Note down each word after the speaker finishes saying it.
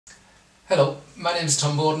Hello, my name is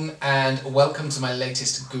Tom Borden and welcome to my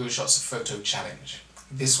latest Guru Shots photo challenge.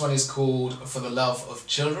 This one is called For the Love of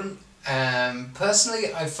Children.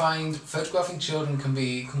 Personally, I find photographing children can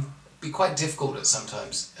be quite difficult at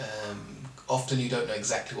sometimes. Often you don't know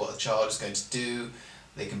exactly what the child is going to do.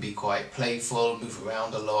 They can be quite playful, move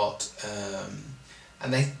around a lot,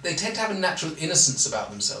 and they tend to have a natural innocence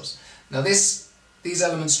about themselves. Now these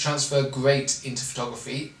elements transfer great into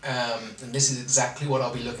photography, and this is exactly what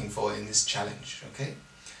I'll be looking for in this challenge. Okay,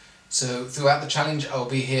 so throughout the challenge I'll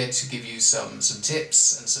be here to give you some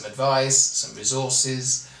tips and some advice, some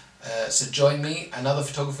resources. So join me and other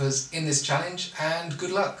photographers in this challenge, and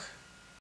good luck.